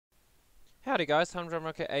Howdy guys,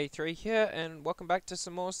 Rocket A3 here, and welcome back to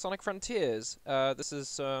some more Sonic Frontiers. This is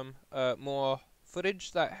some more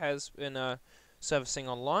footage that has been surfacing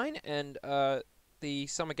online, and the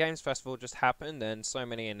Summer Games Festival just happened, and so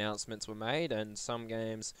many announcements were made, and some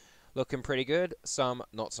games looking pretty good, some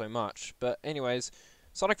not so much. But anyways,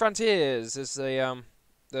 Sonic Frontiers is the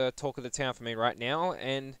talk of the town for me right now,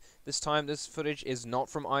 and this time this footage is not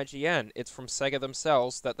from IGN, it's from Sega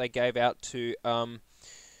themselves that they gave out to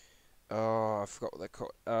I forgot what they're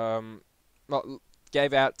called. Well,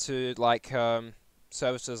 gave out to like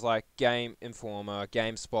services like Game Informer,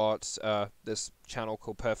 GameSpot, this channel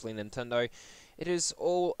called Perfectly Nintendo. It is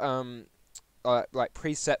all like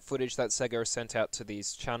preset footage that Sega has sent out to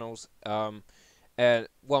these channels. And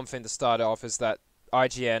one thing to start off is that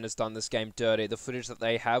IGN has done this game dirty. The footage that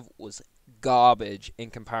they have was garbage in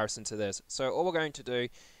comparison to this. So all we're going to do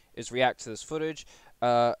is react to this footage.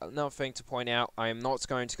 Another thing to point out, I am not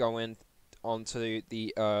going to go in onto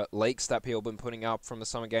the leaks that people have been putting up from the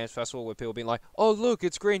Summer Games Festival, where people have been like, oh look,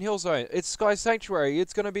 it's Green Hill Zone, it's Sky Sanctuary,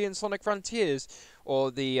 it's going to be in Sonic Frontiers, or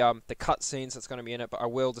the cutscenes that's going to be in it. But I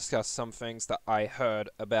will discuss some things that I heard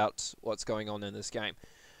about what's going on in this game.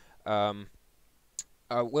 I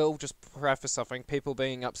will just preface something. People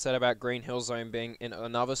being upset about Green Hill Zone being in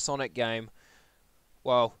another Sonic game.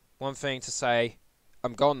 Well, one thing to say,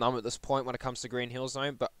 I'm going numb at this point when it comes to Green Hill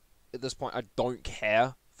Zone, but at this point I don't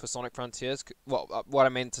care for Sonic Frontiers. Well, what I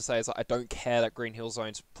meant to say is that I don't care that Green Hill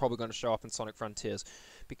Zone's probably going to show up in Sonic Frontiers,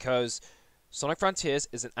 because Sonic Frontiers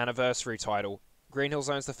is an anniversary title. Green Hill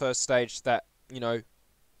Zone's the first stage that, you know,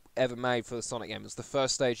 ever made for the Sonic game. It's the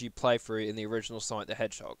first stage you play through in the original Sonic the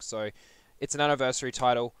Hedgehog, so it's an anniversary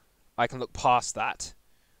title. I can look past that.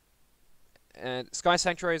 And Sky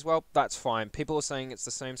Sanctuary as well, that's fine. People are saying it's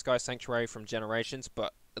the same Sky Sanctuary from Generations,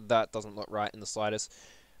 but that doesn't look right in the slightest.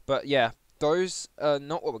 But yeah, those are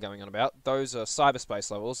not what we're going on about. Those are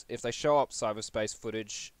cyberspace levels. If they show up cyberspace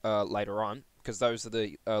footage later on, because those are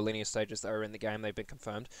the linear stages that are in the game, they've been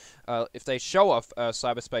confirmed. If they show off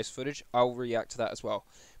cyberspace footage, I'll react to that as well.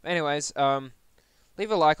 But anyways,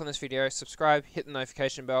 leave a like on this video, subscribe, hit the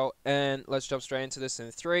notification bell, and let's jump straight into this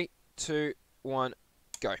in 3, 2, 1,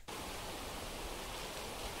 go.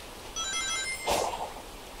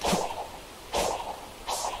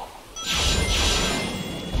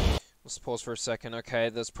 Let's pause for a second. Okay,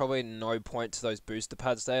 there's probably no point to those booster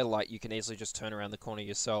pads there. Like, you can easily just turn around the corner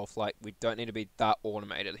yourself. Like, we don't need to be that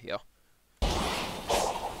automated here.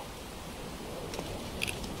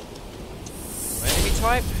 Enemy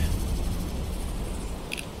type.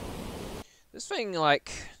 This thing,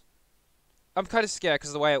 like, I'm kind of scared because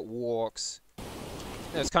of the way it walks. You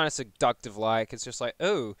know, it's kind of seductive-like. It's just like,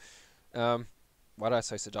 oh, why did I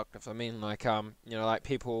say seductive? I mean, like, you know, like,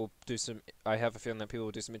 people do some... I have a feeling that people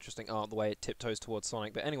will do some interesting art the way it tiptoes towards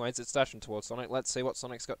Sonic. But anyways, it's dashing towards Sonic. Let's see what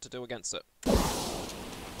Sonic's got to do against it.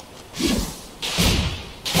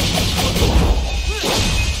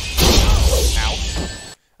 Ow.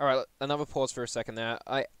 Alright, another pause for a second there.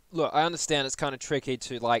 Look, I understand it's kind of tricky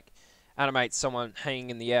to, like, animate someone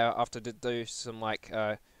hanging in the air after to do some, like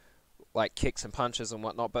kicks and punches and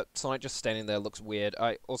whatnot, but Sonic just standing there looks weird.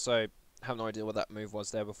 I also have no idea what that move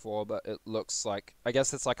was there before, but it looks like... I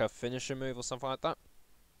guess it's like a finisher move or something like that.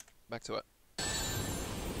 Back to it.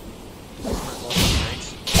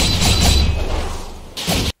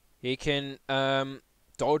 He can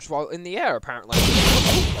dodge while in the air, apparently.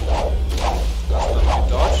 That's not a good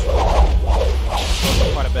dodge.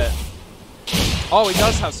 Quite a bit. Oh, he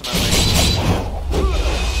does have some animation.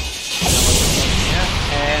 Yeah,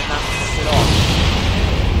 and that puts it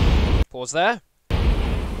off. Pause there.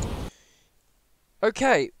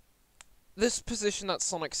 Okay, this position that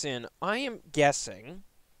Sonic's in, I am guessing,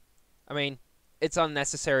 I mean, it's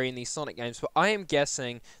unnecessary in these Sonic games, but I am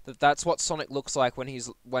guessing that that's what Sonic looks like when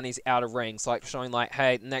he's out of rings, like showing like,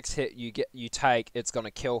 hey, next hit you take, it's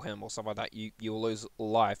gonna kill him or something like that. You'll lose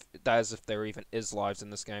life. That is if there even is lives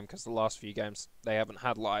in this game, because the last few games they haven't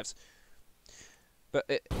had lives. But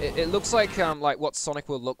it looks like what Sonic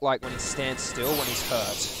will look like when he stands still when he's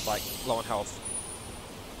hurt, like low on health.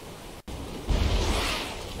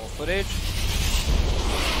 Footage.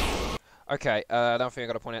 Okay, another thing I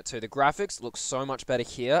gotta point out too, the graphics look so much better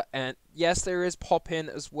here, and yes, there is pop-in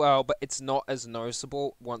as well, but it's not as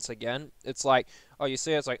noticeable once again. It's like, oh, you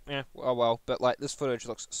see it, it's like, eh, oh well, but like, this footage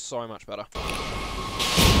looks so much better.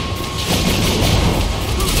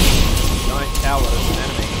 Giant tower as an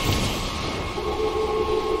enemy.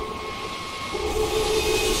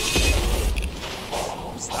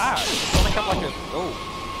 What's that? Does Sonic have like a... oh.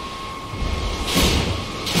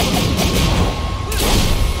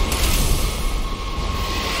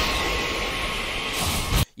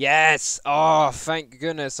 Yes! Oh, thank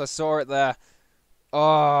goodness, I saw it there.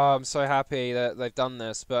 Oh, I'm so happy that they've done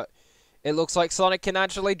this, but it looks like Sonic can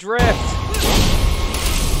actually drift!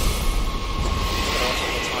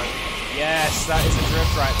 Yes, that is a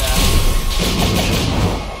drift right there.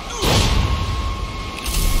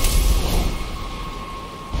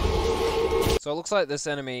 So it looks like this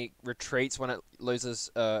enemy retreats when it loses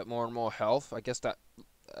more and more health. I guess that...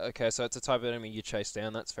 Okay, so it's a type of enemy you chase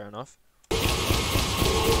down, that's fair enough.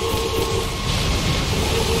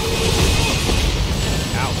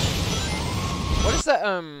 Ouch. What is that,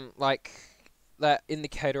 like, that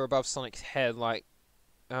indicator above Sonic's head, like,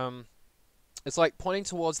 it's like pointing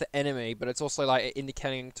towards the enemy, but it's also like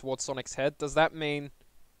indicating towards Sonic's head. Does that mean...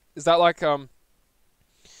 Is that like a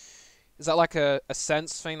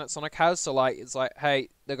sense thing that Sonic has? So like, it's like, hey,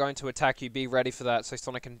 they're going to attack you, be ready for that, so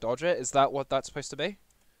Sonic can dodge it? Is that what that's supposed to be?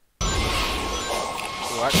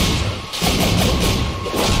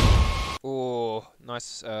 Ooh,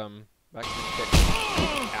 nice, back kick.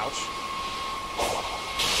 Ouch.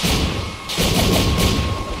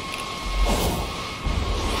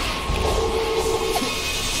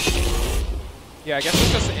 Yeah, I guess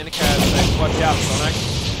it's just an indicator that watch out, Sonic.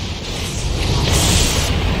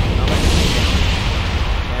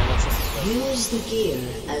 Use the gear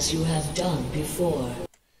as you have done before.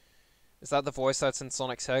 Is that the voice that's in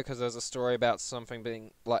Sonic's head? Because there's a story about something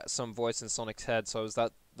being like some voice in Sonic's head. So is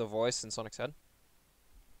that the voice in Sonic's head?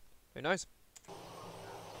 Who knows?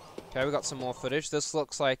 Okay, we got some more footage. This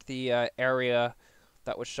looks like the area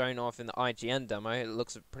that was shown off in the IGN demo. It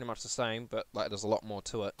looks pretty much the same, but like there's a lot more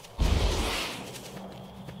to it.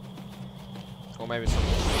 Or maybe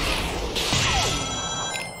something.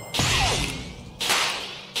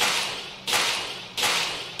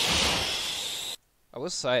 I will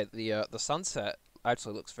say the sunset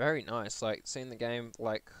actually looks very nice. Like seeing the game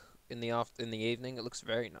like in the evening, it looks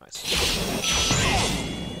very nice.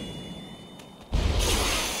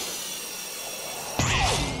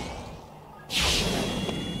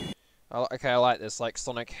 Okay, I like this. Like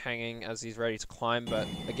Sonic hanging as he's ready to climb, but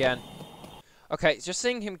again, okay, just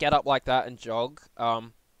seeing him get up like that and jog.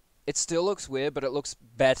 It still looks weird, but it looks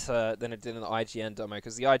better than it did in the IGN demo,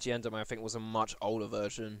 because the IGN demo I think was a much older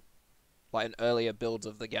version. Like an earlier build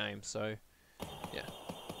of the game, so yeah.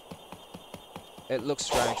 It looks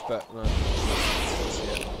strange, but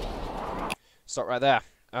stop right there.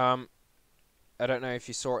 I don't know if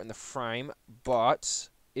you saw it in the frame, but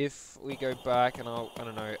if we go back and I'll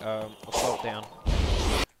slow it down.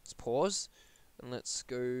 Let's pause and let's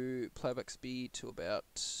go playback speed to about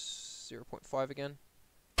 0.5 again.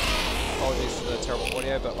 Apologies for the terrible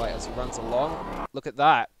audio, but like as he runs along, look at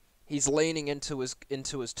that. He's leaning into his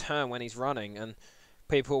turn when he's running, and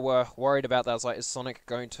people were worried about that. I was like, is Sonic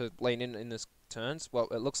going to lean in his turns? Well,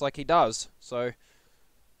 it looks like he does, so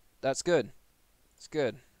that's good. It's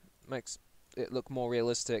good. Makes it look more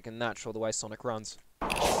realistic and natural the way Sonic runs.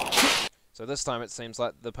 So this time it seems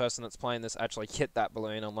like the person that's playing this actually hit that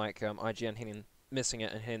balloon, unlike IGN missing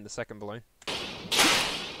it and hitting the second balloon.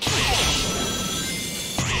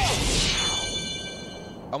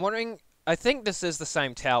 I'm wondering... I think this is the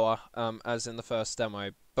same tower as in the first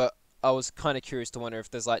demo, but I was kind of curious to wonder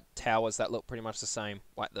if there's like towers that look pretty much the same,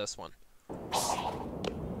 like this one.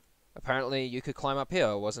 Apparently you could climb up here,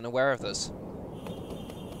 I wasn't aware of this.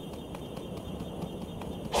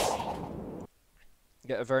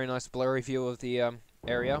 Get a very nice blurry view of the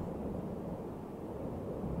area.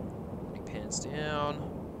 He pans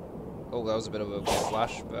down. Oh, that was a bit of a weird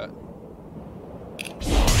flash, but...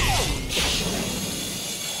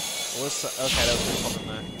 Okay, that was a problem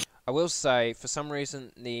there. I will say, for some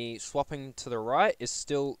reason, the swapping to the right is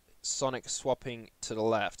still Sonic swapping to the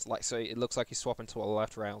left. Like, so it looks like he's swapping to a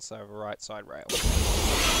left rail instead of a right side rail.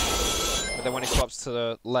 But then when he swaps to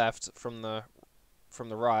the left from the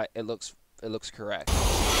right, it looks correct.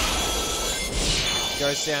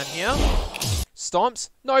 Goes down here, stomps,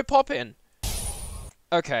 no pop in.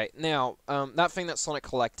 Okay, now that thing that Sonic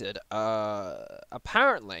collected,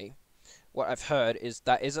 apparently. What I've heard is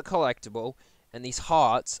that is a collectible, and these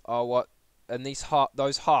hearts are what, and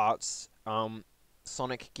those hearts,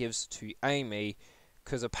 Sonic gives to Amy,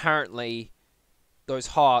 because apparently those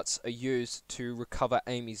hearts are used to recover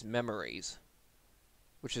Amy's memories,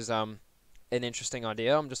 which is an interesting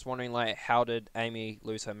idea. I'm just wondering, like, how did Amy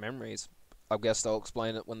lose her memories? I guess they'll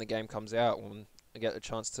explain it when the game comes out, when I get a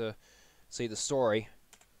chance to see the story.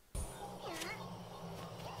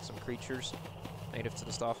 Some creatures native to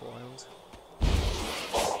the Starfall Islands.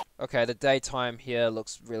 Okay, the daytime here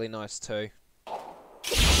looks really nice too. Another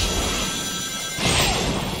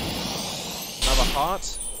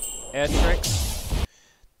heart. Air tricks.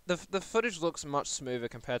 the footage looks much smoother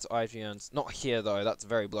compared to IGN's. Not here though, that's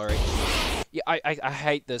very blurry. Yeah, I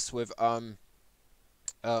hate this with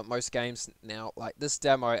most games now. Like this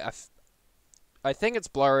demo, I think it's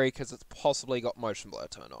blurry because it's possibly got motion blur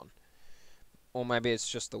turned on, or maybe it's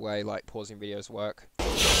just the way like pausing videos work.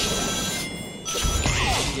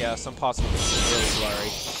 Yeah, some parts of it are really blurry.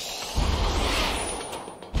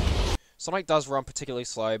 Sonic does run particularly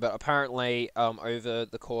slow, but apparently over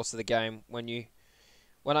the course of the game, when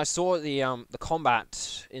I saw the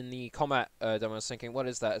combat in the combat demo, I was thinking, what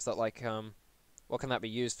is that? Is that like what can that be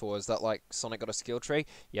used for? Is that like Sonic got a skill tree?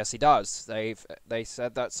 Yes, he does. They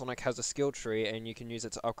said that Sonic has a skill tree and you can use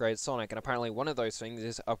it to upgrade Sonic, and apparently one of those things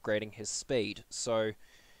is upgrading his speed. So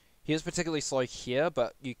he is particularly slow here,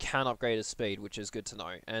 but you can upgrade his speed, which is good to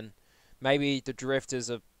know. And maybe the drift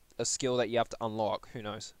is a skill that you have to unlock. Who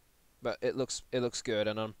knows? But it looks good,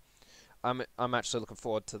 and I'm actually looking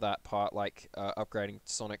forward to that part, like upgrading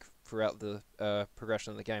Sonic throughout the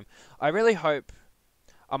progression of the game. I really hope.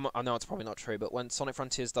 I know it's probably not true, but when Sonic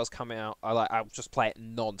Frontiers does come out, I'll just play it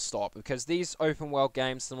non-stop, because these open world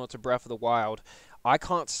games, similar to Breath of the Wild, I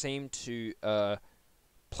can't seem to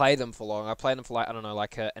play them for long. I play them for like, I don't know,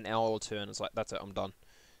 like an hour or two, and it's like, that's it, I'm done.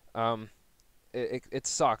 It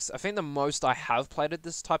sucks. I think the most I have played at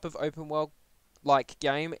this type of open world like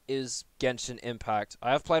game is Genshin Impact.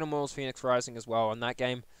 I have played Immortals Phoenix Rising as well, and that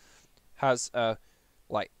game has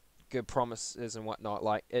like good promises and whatnot.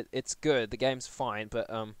 Like it's good. The game's fine, but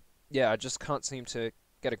yeah, I just can't seem to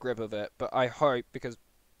get a grip of it. But I hope, because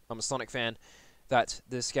I'm a Sonic fan, that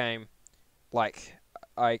this game, like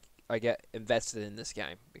I get invested in this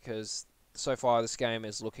game, because so far this game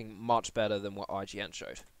is looking much better than what IGN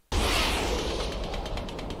showed.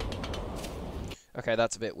 Okay,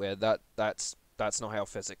 that's a bit weird. That's not how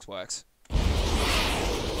physics works.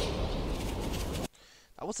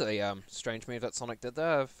 That was a strange move that Sonic did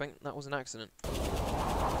there. I think that was an accident.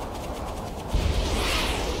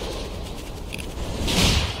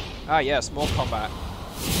 Ah yes, more combat.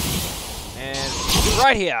 And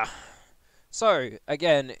right here! So,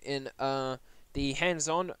 again, in the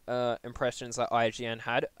hands-on impressions that IGN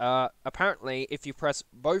had, apparently if you press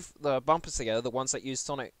both the bumpers together, the ones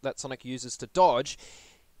that Sonic uses to dodge,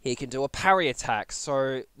 he can do a parry attack.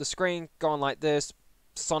 So the screen going like this,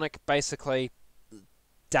 Sonic basically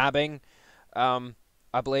dabbing. I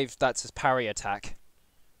believe that's his parry attack.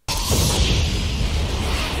 Jesus,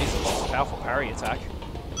 powerful parry attack.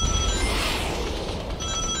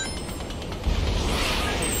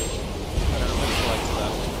 I don't know what to like to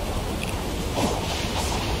that.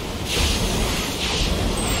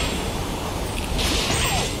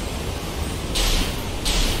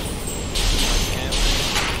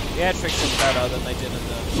 The air tricks are better than they did in the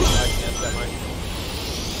IGN demo.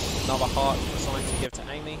 Another heart for Sonic to give to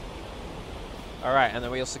Amy. Alright, and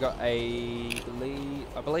then we also got I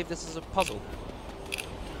believe this is a puzzle.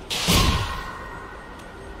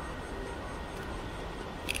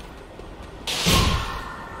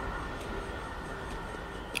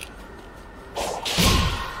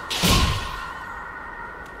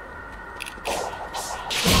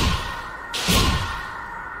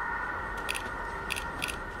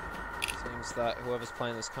 Seems that whoever's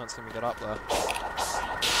playing this can't seem to get up there.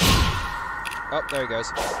 Oh, there he goes.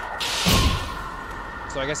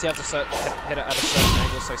 So I guess you have to hit it at a certain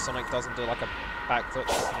angle so Sonic doesn't do like a backflip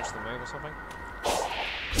to finish the move or something.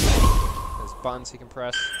 There's buttons he can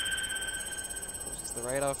press. Which is the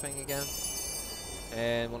radar thing again.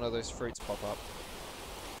 And one of those fruits pop up.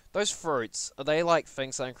 Those fruits, are they like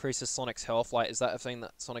things that increases Sonic's health? Like, is that a thing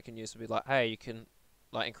that Sonic can use to be like, hey, you can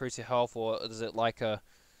like increase your health, or is it like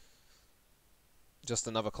just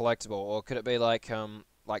another collectible? Or could it be like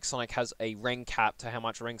Sonic has a ring cap to how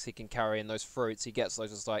much rings he can carry, and those fruits he gets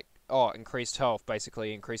those as like, oh, increased health,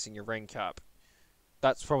 basically increasing your ring cap.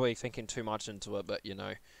 That's probably thinking too much into it, but you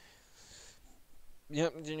know.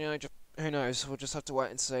 Yep, you know, just, who knows? We'll just have to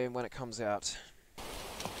wait and see when it comes out.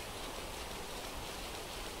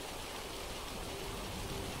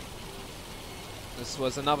 This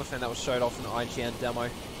was another thing that was showed off in the IGN demo.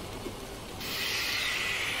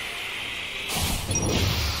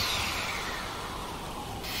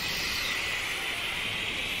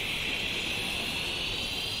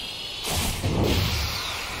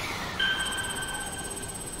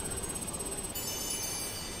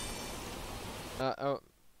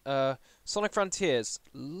 Sonic Frontiers,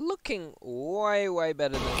 looking way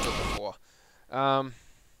better than it did before.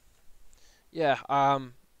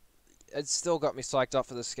 It's still got me psyched up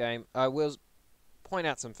for this game. I will point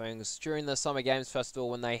out some things. During the Summer Games Festival,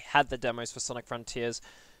 when they had the demos for Sonic Frontiers,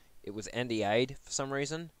 it was NDA'd for some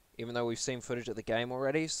reason, even though we've seen footage of the game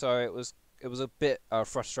already, so it was it was a bit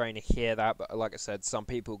frustrating to hear that, but like I said, some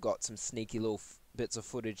people got some sneaky little bits of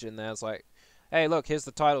footage in there. It's like, hey, look, here's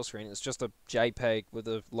the title screen. It's just a JPEG with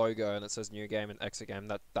a logo and it says new game and exit game.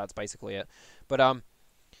 That's basically it. But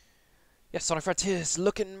yeah, Sonic Frontiers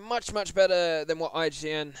looking much better than what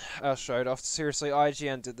IGN showed off. Seriously,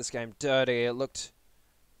 IGN did this game dirty. It looked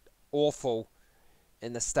awful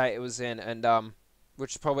in the state it was in, and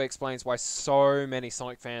which probably explains why so many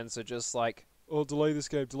Sonic fans are just like, oh, delay this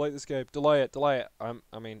game, delay this game, delay it, delay it.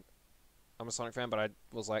 I mean, I'm a Sonic fan, but I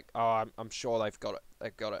was like, oh, I'm sure they've got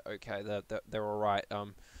it okay. They're all right.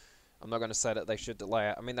 I'm not going to say that they should delay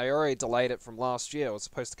it. I mean, they already delayed it from last year. It was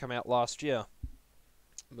supposed to come out last year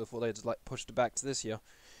before they pushed it back to this year.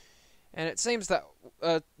 And it seems that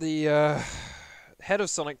the head of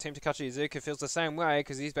Sonic Team, Takashi Iizuka, feels the same way,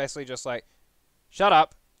 because he's basically just like, shut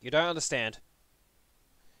up, you don't understand.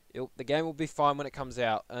 The game will be fine when it comes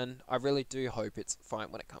out, and I really do hope it's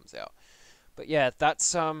fine when it comes out. But yeah,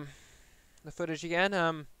 that's the footage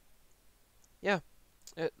again. Yeah,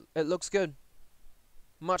 it looks good.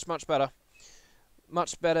 Much better.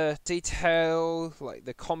 Much better detail. Like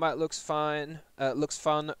the combat looks fine. Looks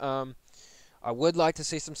fun. I would like to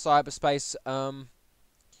see some cyberspace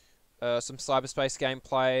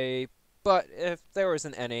gameplay, but if there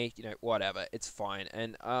isn't any, whatever, it's fine.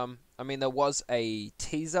 And I mean, there was a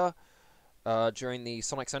teaser during the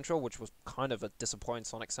Sonic Central, which was kind of a disappointing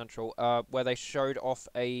Sonic Central, where they showed off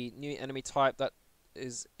a new enemy type that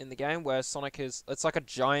is in the game, where it's like a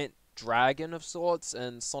giant dragon of sorts,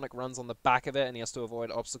 and Sonic runs on the back of it, and he has to avoid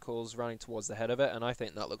obstacles running towards the head of it, and I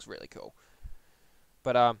think that looks really cool.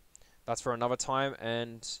 But that's for another time,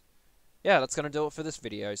 and yeah, that's going to do it for this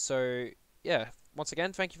video. So yeah, once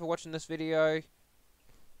again, thank you for watching this video.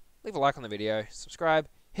 Leave a like on the video, subscribe,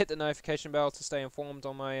 hit the notification bell to stay informed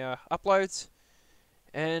on my uploads,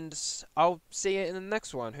 and I'll see you in the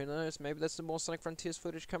next one. Who knows, maybe there's some more Sonic Frontiers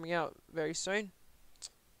footage coming out very soon.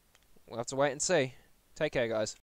 We'll have to wait and see. Take care, guys.